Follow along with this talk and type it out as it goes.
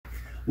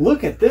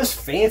Look at this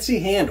fancy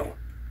handle.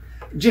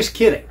 Just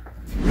kidding.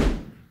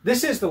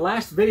 This is the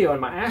last video in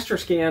my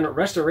Astroscan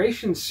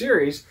restoration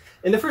series.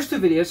 In the first two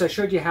videos, I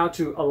showed you how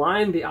to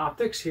align the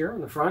optics here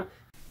on the front.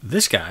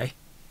 This guy.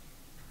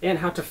 And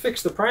how to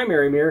fix the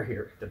primary mirror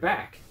here at the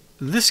back.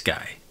 This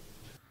guy.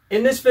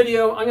 In this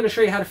video, I'm going to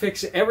show you how to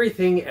fix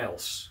everything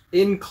else,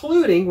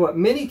 including what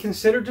many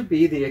consider to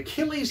be the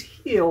Achilles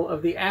heel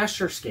of the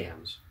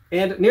Astroscans.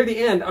 And near the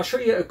end, I'll show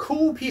you a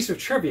cool piece of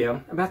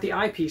trivia about the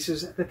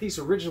eyepieces that these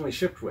originally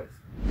shipped with.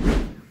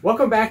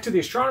 Welcome back to the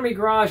Astronomy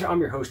Garage. I'm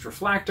your host,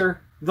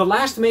 Refractor. The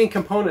last main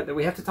component that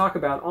we have to talk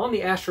about on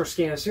the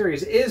Astroscan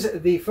series is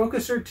the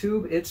focuser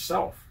tube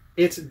itself.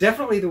 It's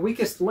definitely the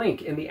weakest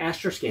link in the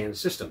Astroscan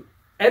system.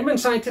 Edmund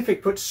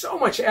Scientific put so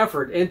much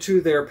effort into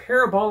their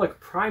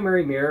parabolic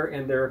primary mirror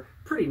and their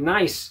pretty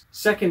nice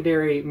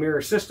secondary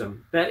mirror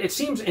system that it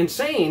seems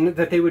insane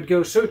that they would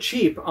go so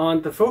cheap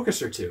on the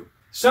focuser tube.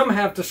 Some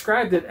have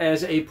described it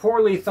as a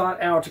poorly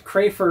thought out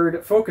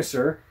Crayford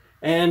focuser,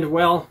 and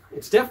well,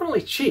 it's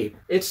definitely cheap.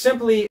 It's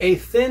simply a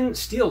thin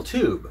steel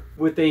tube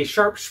with a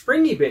sharp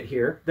springy bit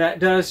here that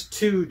does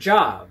two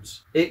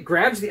jobs. It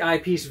grabs the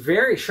eyepiece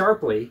very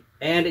sharply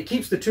and it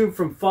keeps the tube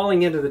from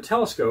falling into the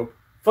telescope.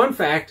 Fun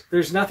fact,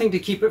 there's nothing to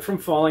keep it from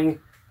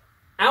falling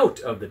out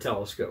of the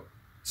telescope.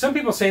 Some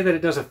people say that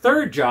it does a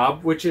third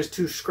job, which is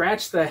to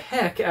scratch the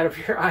heck out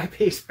of your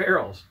eyepiece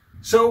barrels.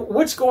 So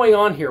what's going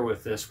on here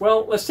with this?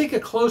 Well, let's take a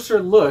closer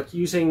look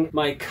using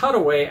my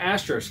cutaway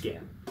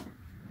Astroscan.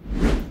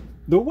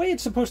 The way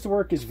it's supposed to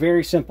work is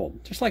very simple.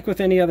 Just like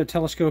with any other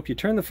telescope, you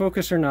turn the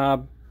focuser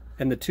knob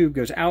and the tube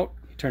goes out.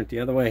 You turn it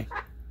the other way,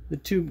 the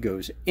tube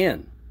goes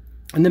in.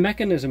 And the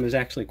mechanism is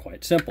actually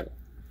quite simple.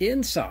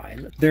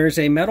 Inside, there's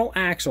a metal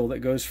axle that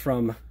goes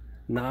from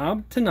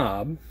knob to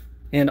knob,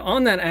 and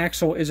on that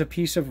axle is a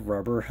piece of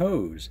rubber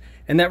hose.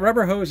 And that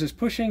rubber hose is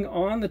pushing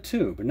on the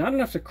tube. Not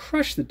enough to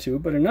crush the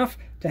tube, but enough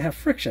to have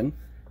friction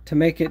to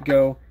make it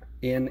go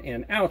in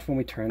and out when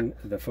we turn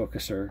the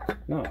focuser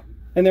knob.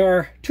 And there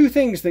are two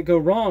things that go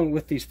wrong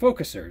with these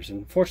focusers,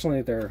 and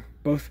fortunately they're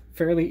both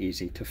fairly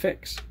easy to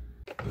fix.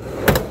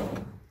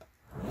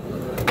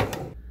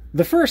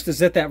 The first is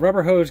that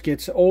rubber hose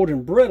gets old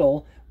and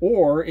brittle,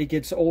 or it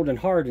gets old and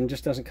hard and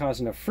just doesn't cause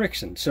enough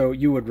friction. So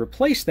you would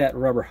replace that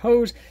rubber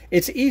hose.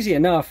 It's easy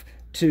enough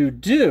to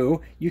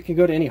do. You can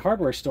go to any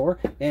hardware store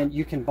and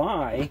you can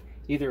buy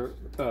either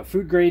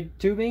food grade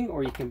tubing,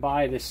 or you can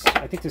buy this,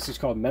 I think this is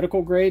called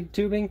medical grade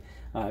tubing.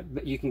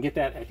 But you can get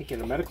that, I think,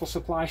 in a medical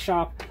supply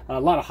shop. A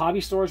lot of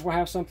hobby stores will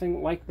have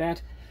something like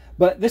that.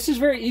 But this is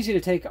very easy to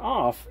take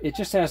off. It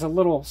just has a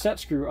little set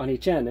screw on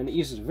each end, and it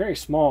uses a very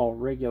small,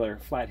 regular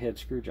flathead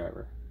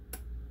screwdriver.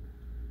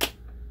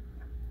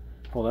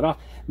 Pull it off.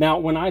 Now,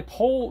 when I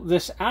pull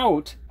this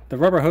out, the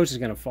rubber hose is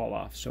going to fall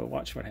off. So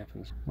watch what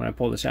happens when I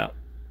pull this out.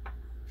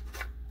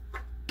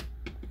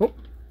 Oh,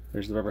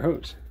 there's the rubber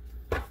hose.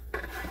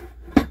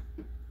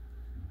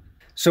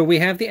 So we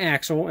have the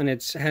axle, and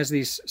it has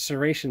these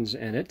serrations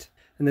in it,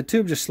 and the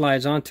tube just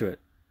slides onto it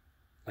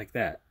like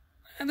that.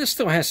 And this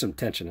still has some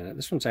tension in it.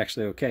 This one's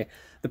actually okay.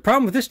 The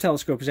problem with this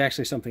telescope is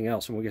actually something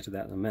else, and we'll get to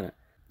that in a minute.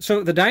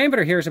 So the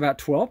diameter here is about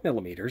 12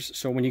 millimeters.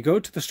 So when you go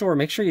to the store,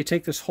 make sure you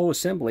take this whole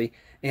assembly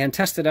and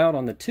test it out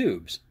on the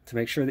tubes to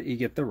make sure that you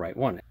get the right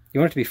one. You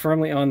want it to be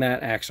firmly on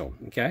that axle,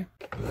 okay?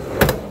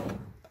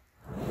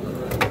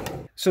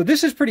 So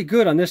this is pretty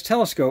good on this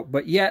telescope,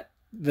 but yet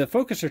the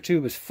focuser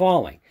tube is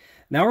falling.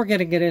 Now we're going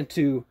to get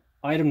into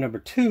item number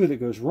 2 that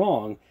goes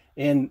wrong.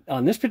 And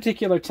on this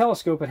particular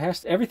telescope, it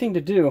has everything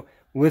to do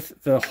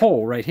with the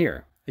hole right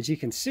here. As you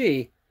can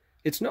see,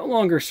 it's no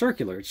longer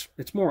circular.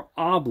 It's more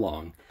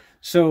oblong.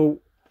 So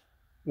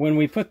when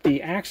we put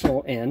the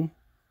axle in,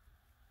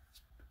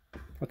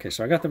 okay,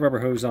 so I got the rubber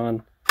hose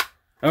on.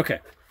 Okay,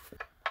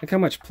 look how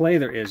much play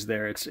there is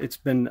there.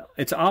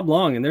 It's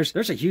oblong, and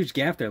there's a huge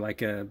gap there,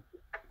 like a,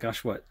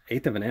 gosh, what,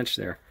 1/8 of an inch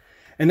there.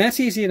 And that's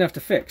easy enough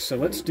to fix. So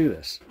let's do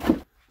this.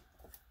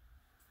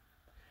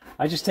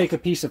 I just take a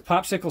piece of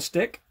popsicle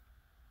stick.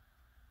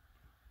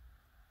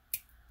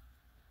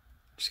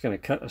 Just going to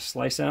cut a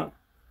slice out.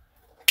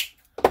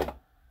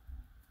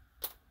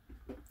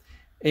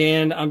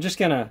 And I'm just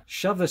going to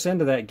shove this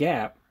into that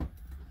gap. Let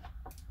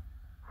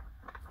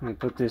me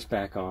put this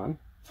back on.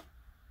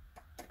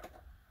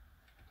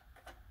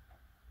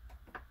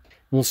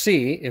 We'll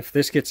see if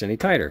this gets any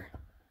tighter.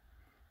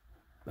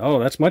 Oh,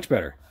 that's much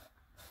better.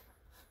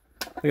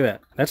 Look at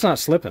that. That's not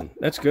slipping.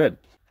 That's good.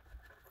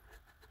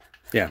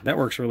 Yeah, that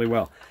works really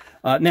well.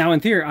 Now, in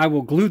theory, I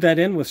will glue that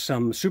in with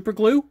some super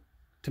glue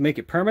to make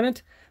it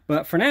permanent.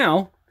 But for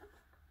now,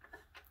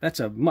 that's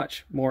a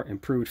much more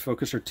improved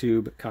focuser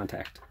tube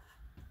contact.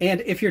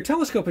 And if your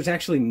telescope is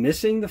actually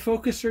missing the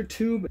focuser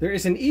tube, there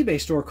is an eBay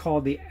store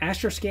called the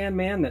Astroscan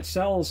Man that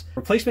sells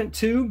replacement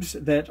tubes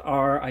that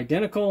are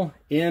identical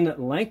in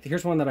length.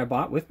 Here's one that I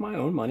bought with my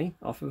own money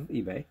off of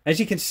eBay. As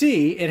you can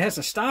see, it has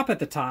a stop at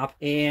the top,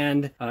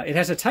 and it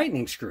has a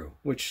tightening screw,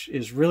 which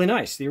is really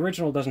nice. The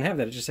original doesn't have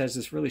that. It just has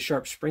this really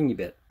sharp springy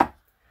bit.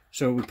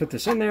 So we put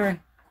this in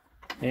there,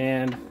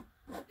 and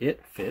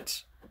it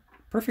fits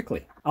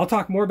perfectly. I'll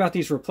talk more about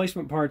these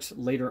replacement parts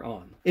later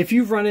on. If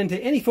you've run into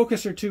any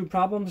focuser tube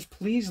problems,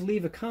 please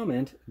leave a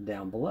comment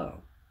down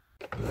below.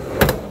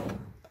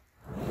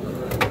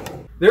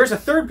 There's a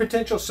third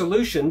potential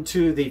solution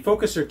to the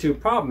focuser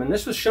tube problem, and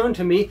this was shown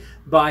to me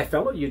by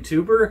fellow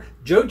YouTuber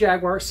Joe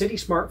Jaguar City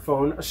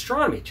Smartphone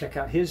Astronomy. Check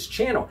out his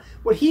channel.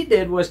 What he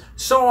did was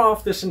saw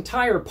off this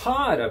entire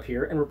pod up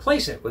here and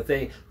replace it with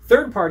a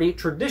third-party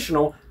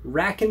traditional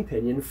rack and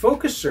pinion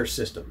focuser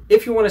system.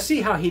 If you want to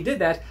see how he did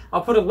that,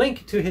 I'll put a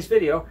link to his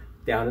video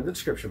down in the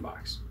description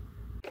box.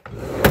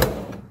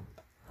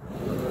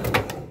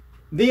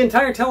 The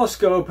entire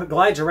telescope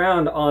glides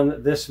around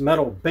on this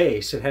metal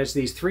base. It has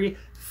these three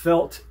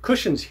felt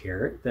cushions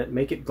here that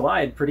make it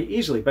glide pretty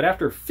easily. But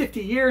after 50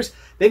 years,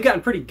 they've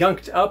gotten pretty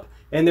gunked up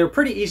and they're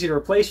pretty easy to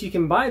replace. You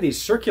can buy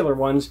these circular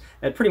ones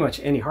at pretty much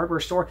any hardware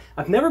store.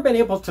 I've never been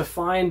able to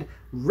find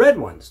red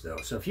ones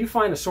though. So if you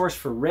find a source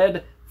for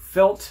red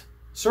felt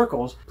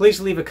circles, please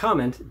leave a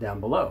comment down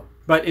below.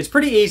 But it's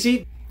pretty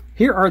easy.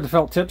 Here are the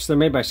felt tips. They're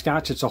made by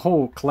Scotch. It's a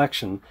whole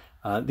collection.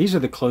 These are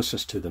the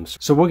closest to them.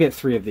 So we'll get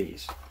 3 of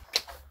these.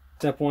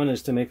 Step 1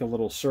 is to make a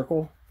little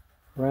circle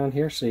around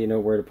here so you know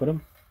where to put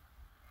them.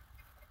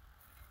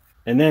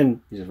 And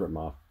then you just rip them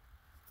off.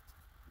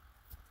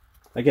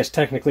 I guess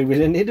technically we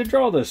didn't need to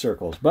draw those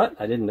circles, but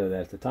I didn't know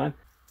that at the time.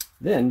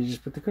 Then you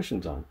just put the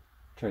cushions on.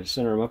 Try to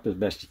center them up as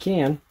best you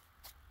can.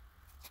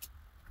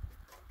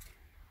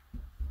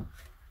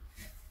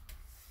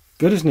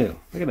 Good as new.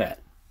 Look at that.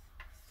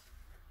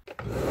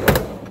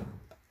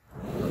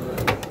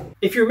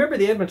 If you remember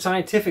the Edmund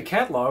Scientific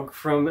catalog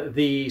from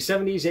the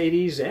 70s,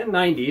 80s, and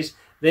 90s,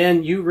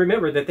 then you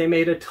remember that they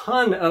made a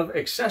ton of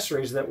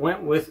accessories that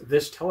went with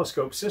this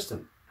telescope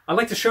system. I'd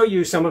like to show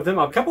you some of them.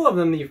 A couple of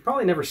them you've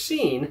probably never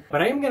seen,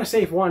 but I am going to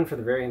save one for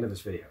the very end of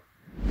this video.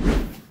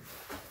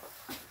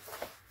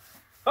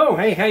 Oh,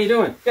 hey, how you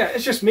doing? Yeah,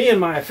 it's just me and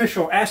my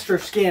official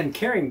Astroscan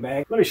carrying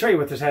bag. Let me show you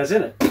what this has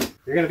in it.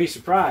 You're going to be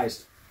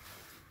surprised.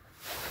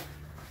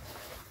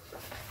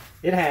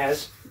 It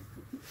has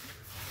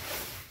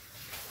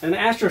an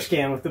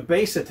Astroscan with the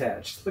base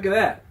attached. Look at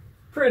that.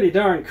 Pretty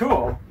darn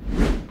cool.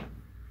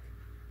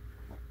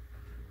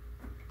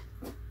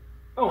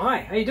 Oh,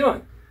 hi, how you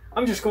doing?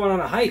 I'm just going on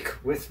a hike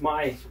with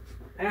my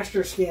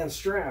Astroscan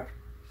strap.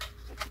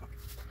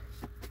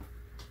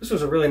 This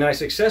was a really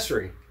nice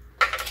accessory.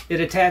 It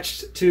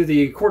attached to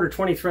the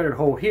 1/4 threaded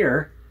hole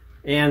here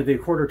and the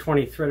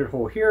 1/4 threaded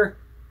hole here,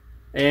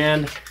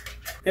 and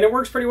it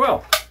works pretty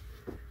well.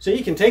 So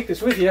you can take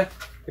this with you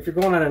if you're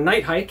going on a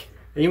night hike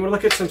and you want to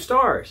look at some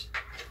stars.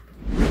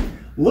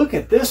 Look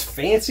at this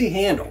fancy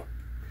handle.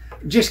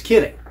 Just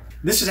kidding.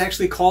 This is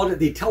actually called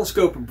the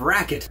telescope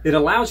bracket. It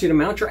allows you to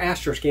mount your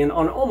Astroscan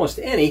on almost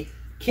any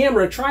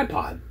camera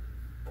tripod.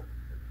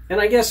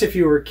 And I guess if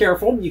you were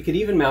careful, you could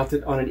even mount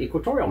it on an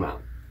equatorial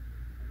mount.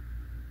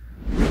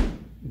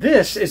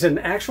 This is an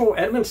actual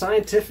Edmund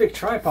Scientific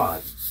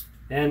tripod.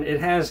 And it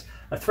has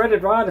a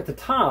threaded rod at the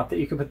top that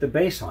you can put the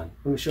base on.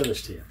 Let me show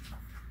this to you.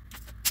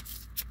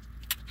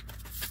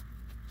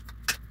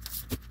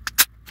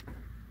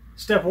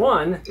 Step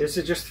 1 is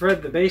to just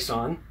thread the base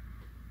on.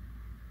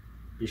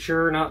 Be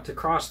sure not to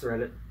cross thread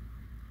it.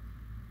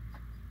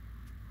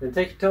 Then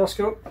take your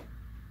telescope,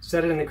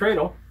 set it in the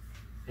cradle,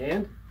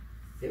 and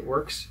it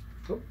works.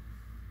 Oh,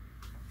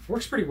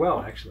 works pretty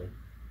well actually.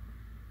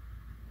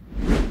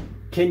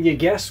 Can you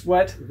guess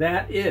what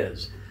that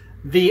is?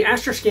 The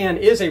Astroscan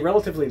is a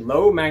relatively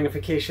low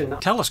magnification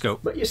telescope,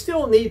 but you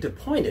still need to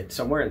point it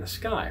somewhere in the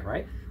sky,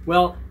 right?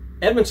 Well,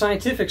 Edmund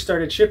Scientific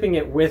started shipping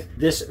it with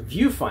this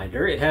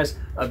viewfinder. It has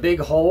a big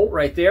hole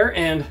right there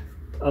and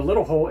a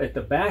little hole at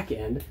the back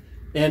end.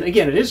 And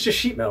again, it is just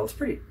sheet metal. It's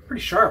pretty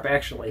sharp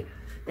actually.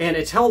 And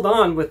it's held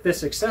on with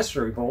this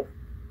accessory bolt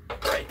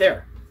right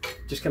there.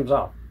 Just comes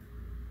off.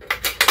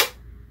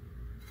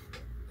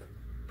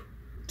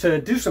 To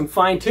do some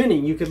fine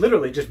tuning, you could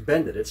literally just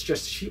bend it. It's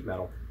just sheet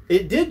metal.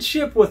 It did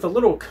ship with a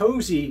little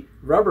cozy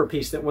rubber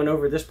piece that went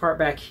over this part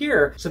back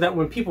here so that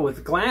when people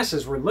with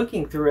glasses were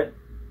looking through it,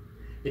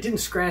 it didn't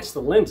scratch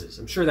the lenses.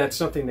 I'm sure that's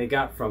something they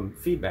got from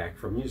feedback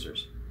from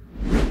users.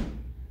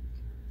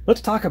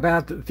 Let's talk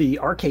about the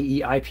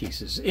RKE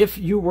eyepieces. If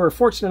you were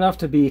fortunate enough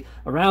to be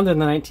around in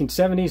the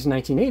 1970s and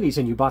 1980s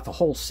and you bought the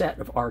whole set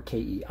of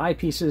RKE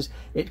eyepieces,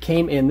 it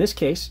came in this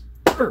case,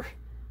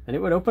 and it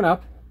would open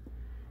up,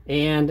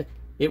 and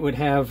it would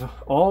have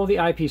all the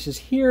eyepieces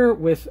here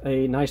with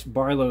a nice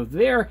Barlow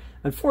there.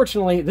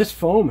 Unfortunately, this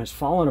foam has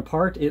fallen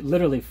apart. It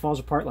literally falls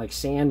apart like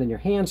sand in your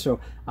hand, so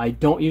I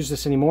don't use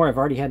this anymore. I've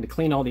already had to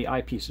clean all the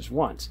eyepieces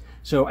once.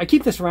 So I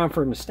keep this around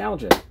for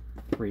nostalgia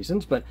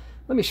reasons, but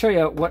let me show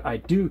you what I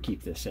do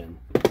keep this in.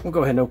 We'll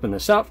go ahead and open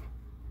this up.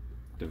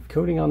 Do a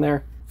coating on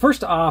there.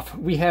 First off,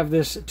 we have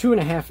this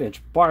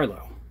 2.5-inch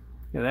Barlow.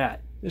 Look at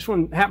that. This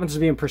one happens to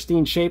be in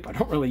pristine shape. I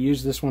don't really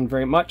use this one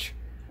very much,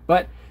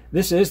 but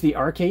this is the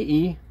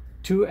RKE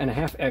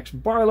 2.5X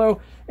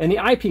Barlow, and the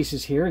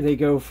eyepieces here, they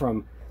go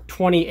from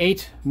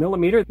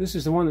 28mm. This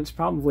is the one that's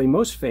probably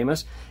most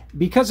famous.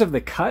 Because of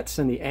the cuts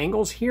and the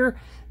angles here,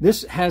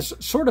 this has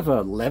sort of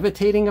a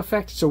levitating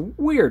effect. It's a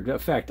weird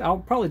effect. I'll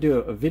probably do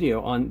a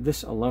video on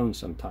this alone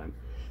sometime.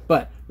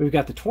 But we've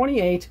got the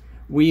 28,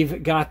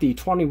 we've got the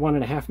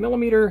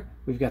 21.5mm,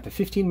 we've got the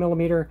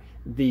 15mm,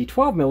 the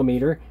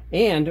 12mm,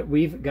 and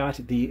we've got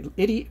the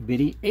itty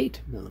bitty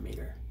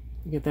 8mm.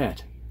 Look at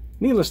that.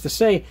 Needless to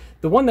say,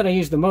 the one that I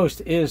use the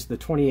most is the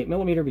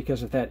 28mm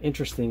because of that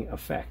interesting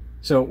effect.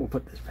 So we'll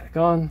put this back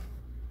on.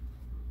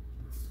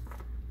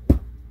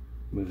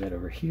 Move that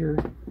over here.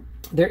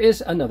 There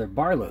is another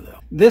Barlow though.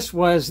 This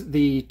was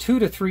the 2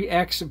 to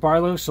 3x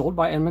Barlow sold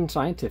by Edmund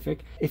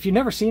Scientific. If you've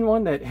never seen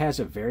one that has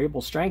a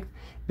variable strength,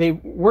 they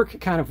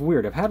work kind of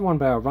weird. I've had one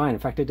by Orion. In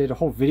fact, I did a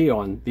whole video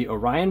on the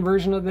Orion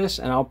version of this,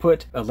 and I'll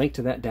put a link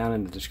to that down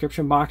in the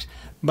description box.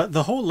 But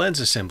the whole lens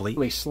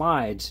assembly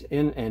slides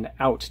in and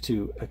out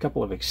to a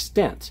couple of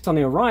extents. On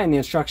the Orion, the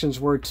instructions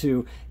were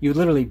to, you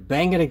literally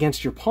bang it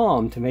against your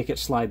palm to make it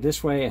slide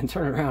this way and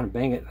turn it around and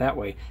bang it that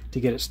way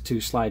to get it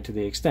to slide to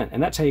the extent.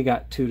 And that's how you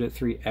got 2 to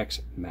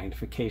 3x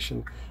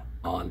magnification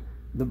on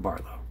the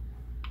Barlow.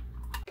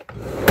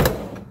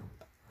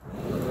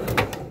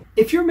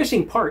 If you're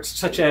missing parts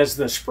such as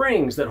the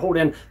springs that hold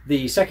in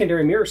the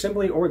secondary mirror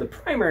assembly or the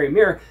primary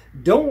mirror,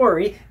 don't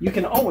worry, you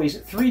can always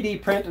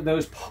 3D print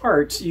those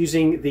parts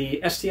using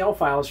the STL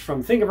files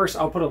from Thingiverse.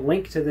 I'll put a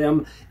link to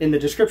them in the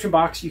description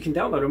box. You can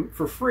download them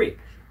for free.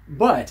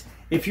 But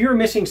if you're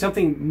missing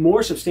something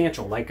more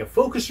substantial, like a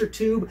focuser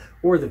tube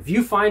or the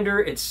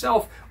viewfinder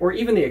itself, or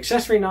even the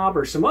accessory knob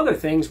or some other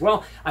things,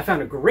 well, I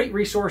found a great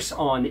resource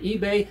on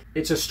eBay.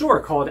 It's a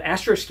store called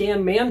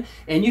Astroscan Man,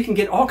 and you can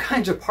get all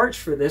kinds of parts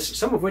for this,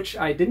 some of which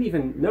I didn't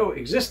even know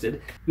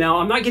existed. Now,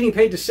 I'm not getting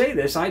paid to say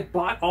this. I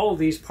bought all of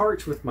these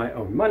parts with my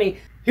own money.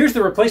 Here's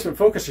the replacement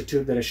focuser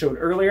tube that I showed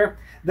earlier.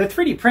 The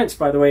 3D prints,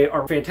 by the way,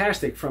 are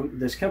fantastic from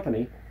this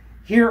company.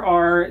 Here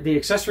are the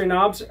accessory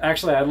knobs.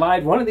 Actually, I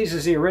lied. One of these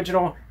is the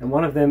original, and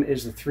one of them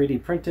is the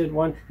 3D printed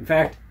one. In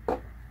fact,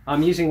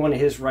 I'm using one of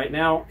his right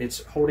now.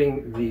 It's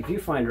holding the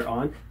viewfinder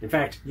on. In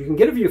fact, you can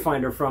get a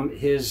viewfinder from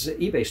his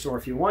eBay store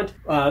if you want.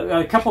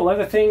 A couple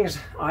other things.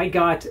 I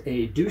got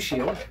a dew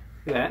shield.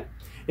 Look at that.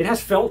 It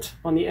has felt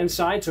on the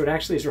inside, so it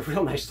actually is a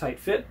real nice tight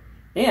fit.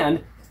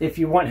 And if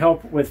you want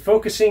help with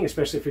focusing,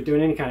 especially if you're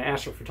doing any kind of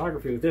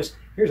astrophotography with this,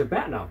 here's a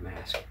bat knob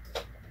mask.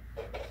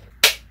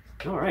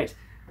 All right.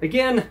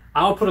 Again,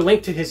 I'll put a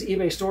link to his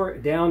eBay store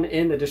down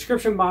in the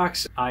description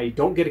box. I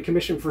don't get a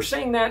commission for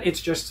saying that. It's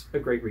just a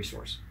great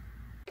resource.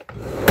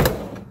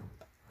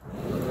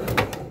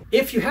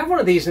 If you have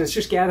one of these and it's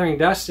just gathering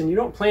dust and you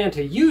don't plan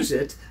to use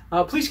it,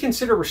 please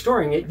consider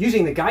restoring it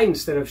using the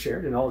guidance that I've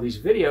shared in all of these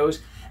videos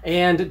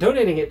and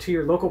donating it to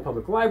your local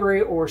public library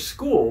or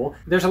school.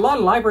 There's a lot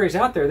of libraries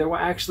out there that will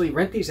actually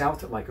rent these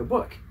out like a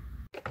book.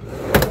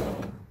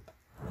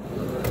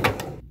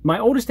 My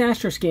oldest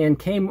Astroscan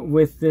came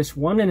with this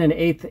 1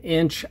 1/8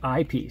 inch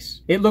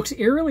eyepiece. It looks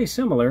eerily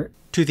similar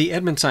to the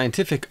Edmund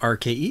Scientific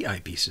RKE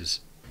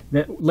eyepieces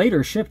that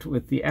later shipped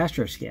with the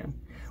Astroscan.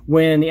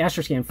 When the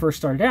Astroscan first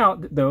started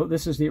out, though,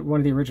 this is one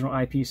of the original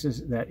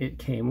eyepieces that it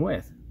came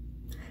with.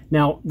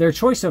 Now, their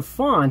choice of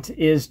font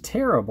is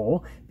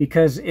terrible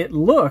because it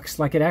looks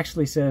like it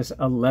actually says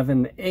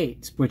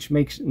 11/8, which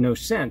makes no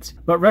sense.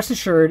 But rest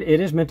assured, it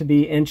is meant to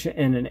be 1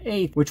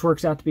 1/8, which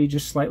works out to be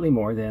just slightly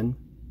more than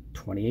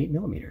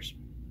 28mm.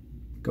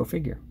 Go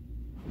figure.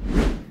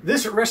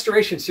 This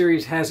restoration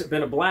series has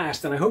been a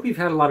blast, and I hope you've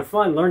had a lot of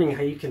fun learning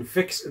how you can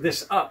fix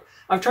this up.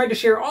 I've tried to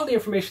share all the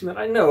information that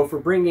I know for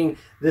bringing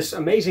this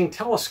amazing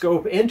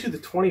telescope into the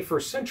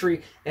 21st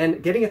century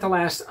and getting it to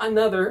last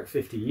another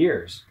 50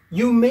 years.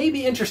 You may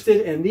be interested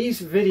in these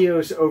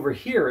videos over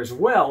here as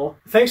well.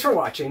 Thanks for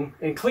watching,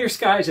 and clear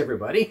skies,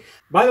 everybody.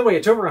 By the way,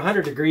 it's over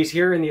 100 degrees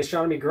here in the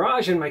astronomy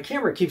garage, and my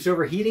camera keeps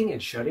overheating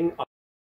and shutting off.